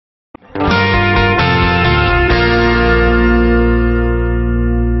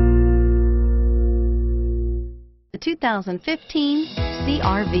2015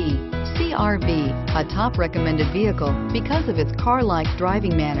 CR-V. CR-V, a top recommended vehicle because of its car-like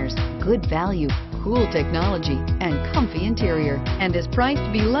driving manners, good value, cool technology, and comfy interior, and is priced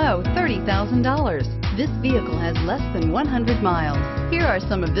below $30,000. This vehicle has less than 100 miles. Here are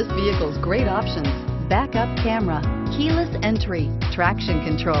some of this vehicle's great options: backup camera, keyless entry, traction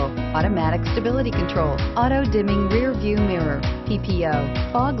control, automatic stability control, auto-dimming rear view mirror,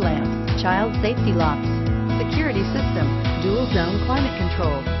 PPO, fog lamps, child safety locks, security system, dual zone climate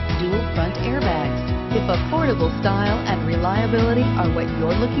control, dual front airbags. If affordable style and reliability are what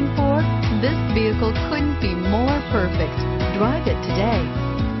you're looking for, this vehicle couldn't be more perfect. Drive it today.